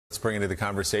bring into the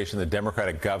conversation the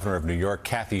Democratic governor of New York,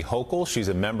 Kathy Hochul. She's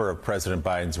a member of President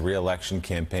Biden's re-election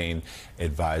campaign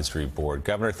advisory board.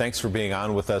 Governor, thanks for being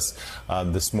on with us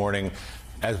this morning.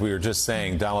 As we were just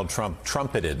saying, Donald Trump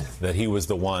trumpeted that he was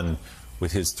the one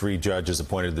with his 3 judges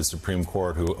appointed to the Supreme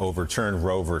Court who overturned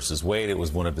Roe versus Wade. It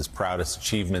was one of his proudest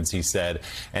achievements, he said.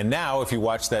 And now, if you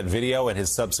watch that video and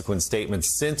his subsequent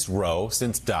statements since Roe,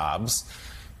 since Dobbs,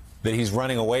 that he's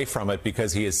running away from it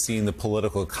because he has seen the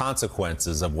political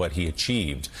consequences of what he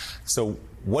achieved. So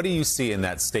what do you see in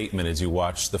that statement as you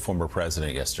watch the former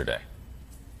president yesterday?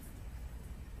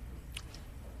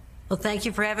 Well, thank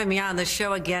you for having me on the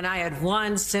show again. I had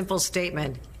one simple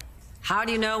statement. How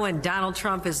do you know when Donald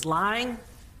Trump is lying?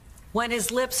 When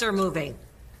his lips are moving.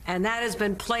 And that has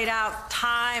been played out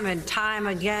time and time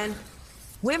again.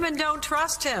 Women don't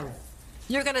trust him.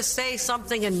 You're going to say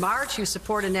something in March, you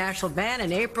support a national ban.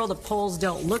 In April, the polls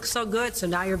don't look so good, so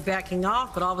now you're backing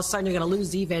off. But all of a sudden, you're going to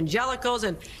lose the evangelicals,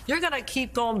 and you're going to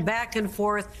keep going back and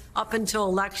forth up until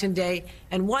Election Day.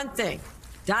 And one thing,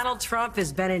 Donald Trump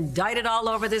has been indicted all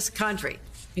over this country,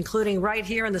 including right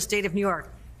here in the state of New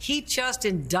York. He just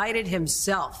indicted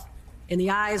himself in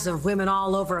the eyes of women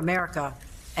all over America,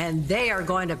 and they are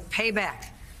going to pay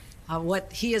back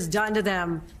what he has done to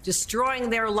them, destroying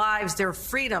their lives, their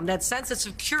freedom, that sense of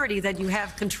security that you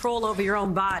have control over your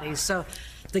own body. So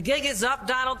the gig is up,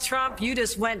 Donald Trump. You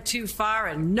just went too far,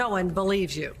 and no one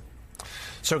believes you.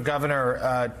 So,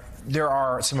 Governor, there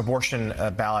are some abortion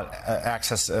ballot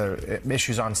access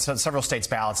issues on several states'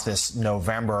 ballots this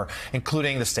November,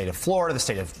 including the state of Florida, the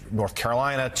state of North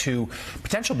Carolina, 2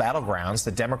 potential battlegrounds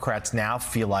that Democrats now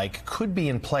feel like could be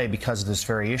in play because of this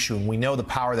very issue. And we know the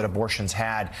power that abortion's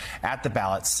had at the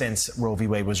ballot since Roe v.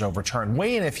 Wade was overturned.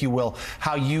 Weigh in, if you will,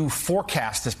 how you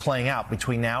forecast this playing out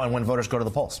between now and when voters go to the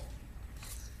polls.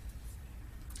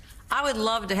 I would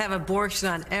love to have abortion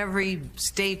on every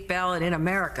state ballot in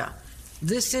America.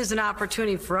 This is an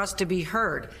opportunity for us to be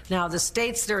heard. Now, the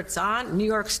states that it's on, New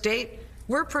York State,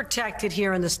 we're protected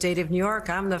here in the state of New York.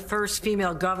 I'm the first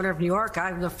female governor of New York.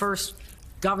 I'm the first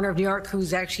governor of New York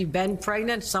who's actually been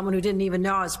pregnant, someone who didn't even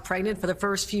know I was pregnant for the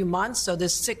first few months. So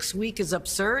this 6 week is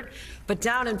absurd. But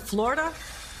down in Florida,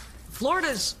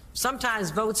 Florida's sometimes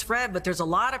votes red, but there's a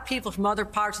lot of people from other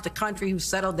parts of the country who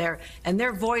settled there, and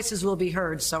their voices will be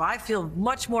heard. So I feel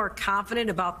much more confident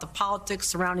about the politics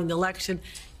surrounding the election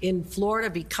in Florida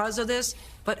because of this.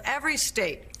 But every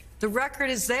state, the record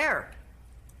is there.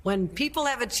 When people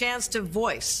have a chance to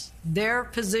voice their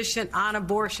position on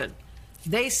abortion,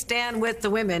 they stand with the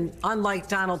women, unlike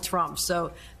Donald Trump.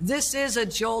 So this is a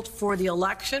jolt for the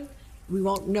election. We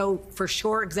won't know for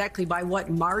sure exactly by what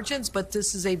margins, but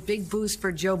this is a big boost for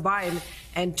Joe Biden.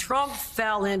 And Trump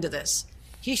fell into this.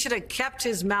 He should have kept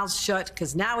his mouth shut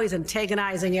because now he's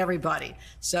antagonizing everybody.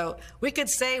 So we could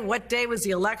say what day was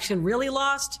the election really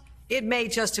lost? It may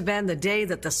just have been the day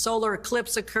that the solar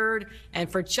eclipse occurred. And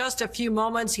for just a few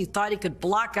moments, he thought he could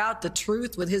block out the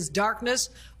truth with his darkness.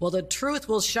 Well, the truth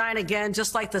will shine again,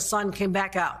 just like the sun came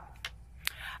back out.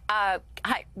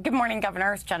 Hi, good morning,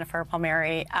 Governor. It's Jennifer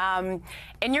Palmieri.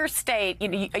 In your state,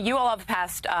 you all have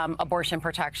passed abortion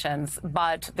protections,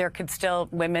 but there could still,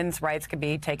 women's rights could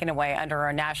be taken away under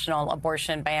a national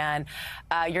abortion ban.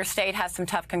 Your state has some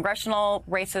tough congressional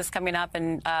races coming up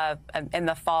in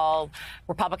the fall.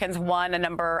 Republicans won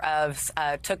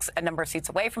took a number of seats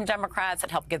away from Democrats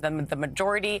that helped give them the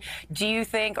majority. Do you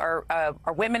think, are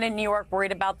women in New York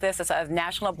worried about this as a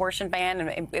national abortion ban?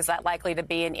 And is that likely to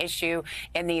be an issue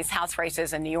in these House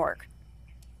races in New York?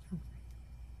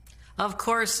 Of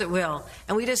course it will.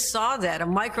 And we just saw that. A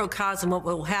microcosm of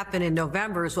what will happen in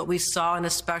November is what we saw in a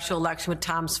special election with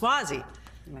Tom Suozzi.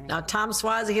 Now, Tom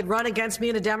Suozzi had run against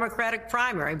me in a Democratic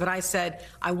primary, but I said,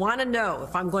 I want to know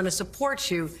if I'm going to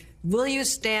support you, will you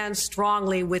stand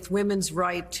strongly with women's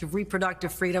right to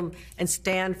reproductive freedom and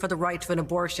stand for the right to an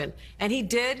abortion? And he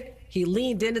did. He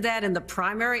leaned into that in the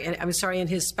primary, and in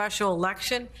his special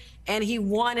election, and he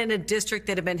won in a district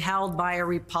that had been held by a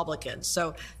Republican.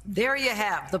 So there you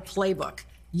have the playbook.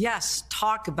 Yes,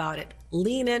 talk about it,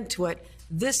 lean into it.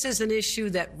 This is an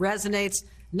issue that resonates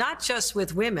not just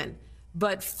with women,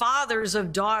 but fathers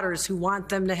of daughters who want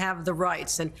them to have the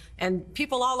rights, and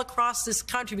people all across this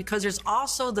country, because there's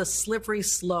also the slippery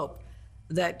slope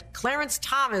that Clarence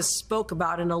Thomas spoke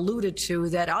about and alluded to,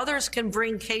 that others can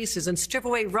bring cases and strip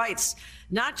away rights,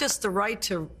 not just the right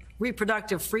to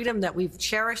reproductive freedom that we've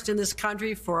cherished in this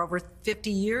country for over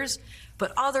 50 years,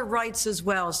 but other rights as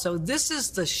well. So this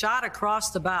is the shot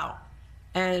across the bow.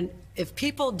 And if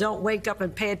people don't wake up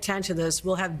and pay attention to this,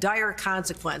 we'll have dire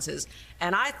consequences.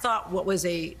 And I thought what was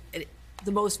one of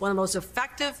the most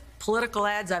effective political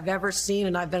ads I've ever seen,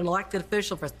 and I've been an elected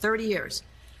official for 30 years,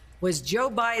 was Joe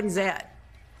Biden's ad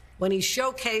when he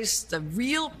showcased the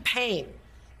real pain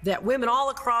that women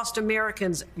all across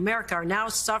America are now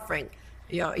suffering.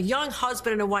 You know, a young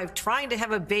husband and a wife trying to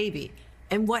have a baby,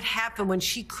 and what happened when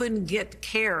she couldn't get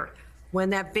care when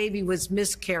that baby was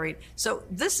miscarried. So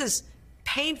this is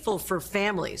painful for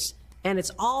families, and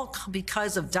it's all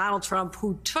because of Donald Trump,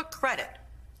 who took credit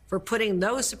for putting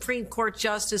those Supreme Court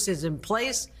justices in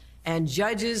place and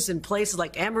judges in places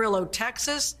like Amarillo,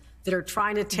 Texas, that are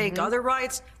trying to take other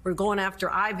rights. We're going after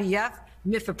IVF,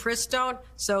 mifepristone.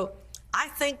 So I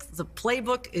think the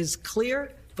playbook is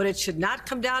clear, but it should not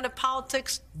come down to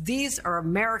politics. These are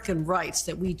American rights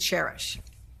that we cherish.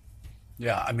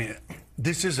 Yeah, I mean,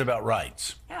 this is about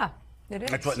rights. Yeah, it is.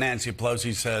 That's what Nancy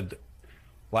Pelosi said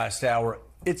last hour.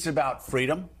 It's about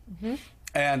freedom.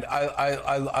 And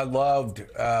I loved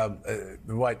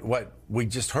what we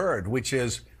just heard, which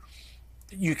is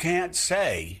you can't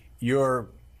say you're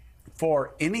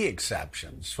for any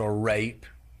exceptions for rape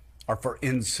or for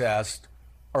incest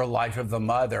or life of the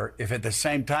mother if at the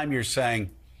same time you're saying,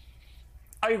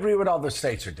 I agree with all the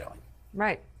states are doing.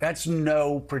 Right. That's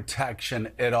no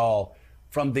protection at all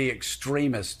from the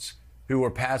extremists who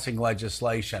are passing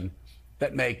legislation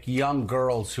that make young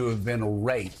girls who have been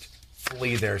raped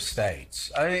flee their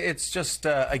states. It's just,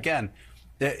 again,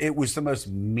 it was the most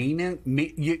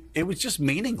it was just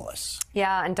meaningless.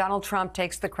 Yeah, and Donald Trump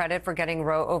takes the credit for getting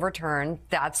Roe overturned.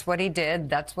 That's what he did.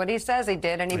 That's what he says he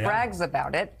did, and he brags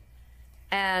about it.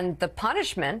 And the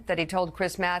punishment that he told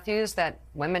Chris Matthews that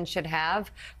women should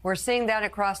have, we're seeing that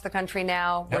across the country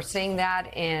now. We're seeing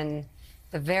that in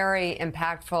the very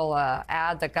impactful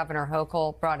ad that Governor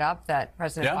Hochul brought up that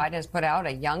President Biden has put out,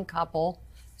 a young couple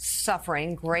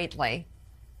suffering greatly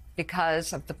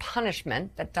because of the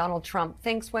punishment that Donald Trump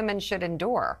thinks women should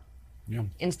endure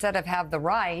instead of have the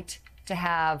right to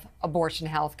have abortion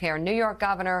health care. New York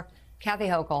Governor Kathy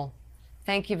Hochul,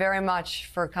 thank you very much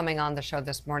for coming on the show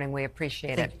this morning. We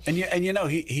appreciate it. And you know,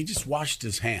 he just washed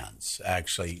his hands,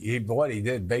 actually. What he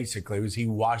did basically was he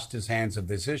washed his hands of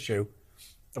this issue,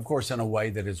 of course, in a way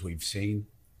that, as we've seen,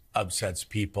 upsets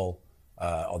people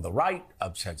on the right,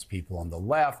 upsets people on the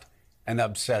left, and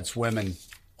upsets women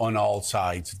on all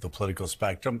sides of the political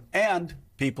spectrum and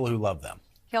people who love them.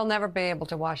 He'll never be able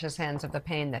to wash his hands of the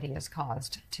pain that he has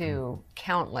caused to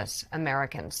countless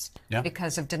Americans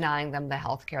because of denying them the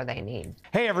health care they need.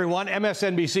 Hey, everyone.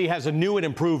 MSNBC has a new and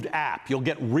improved app. You'll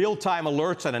get real-time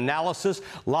alerts and analysis,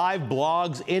 live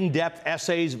blogs, in-depth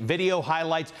essays, video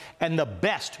highlights, and the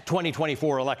best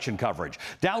 2024 election coverage.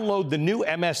 Download the new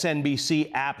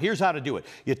MSNBC app. Here's how to do it.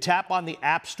 You tap on the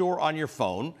App Store on your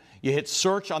phone. You hit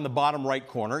search on the bottom right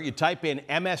corner. You type in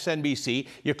MSNBC.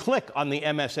 You click on the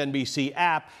MSNBC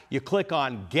app. You click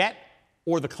on Get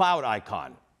or the cloud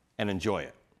icon and enjoy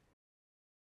it.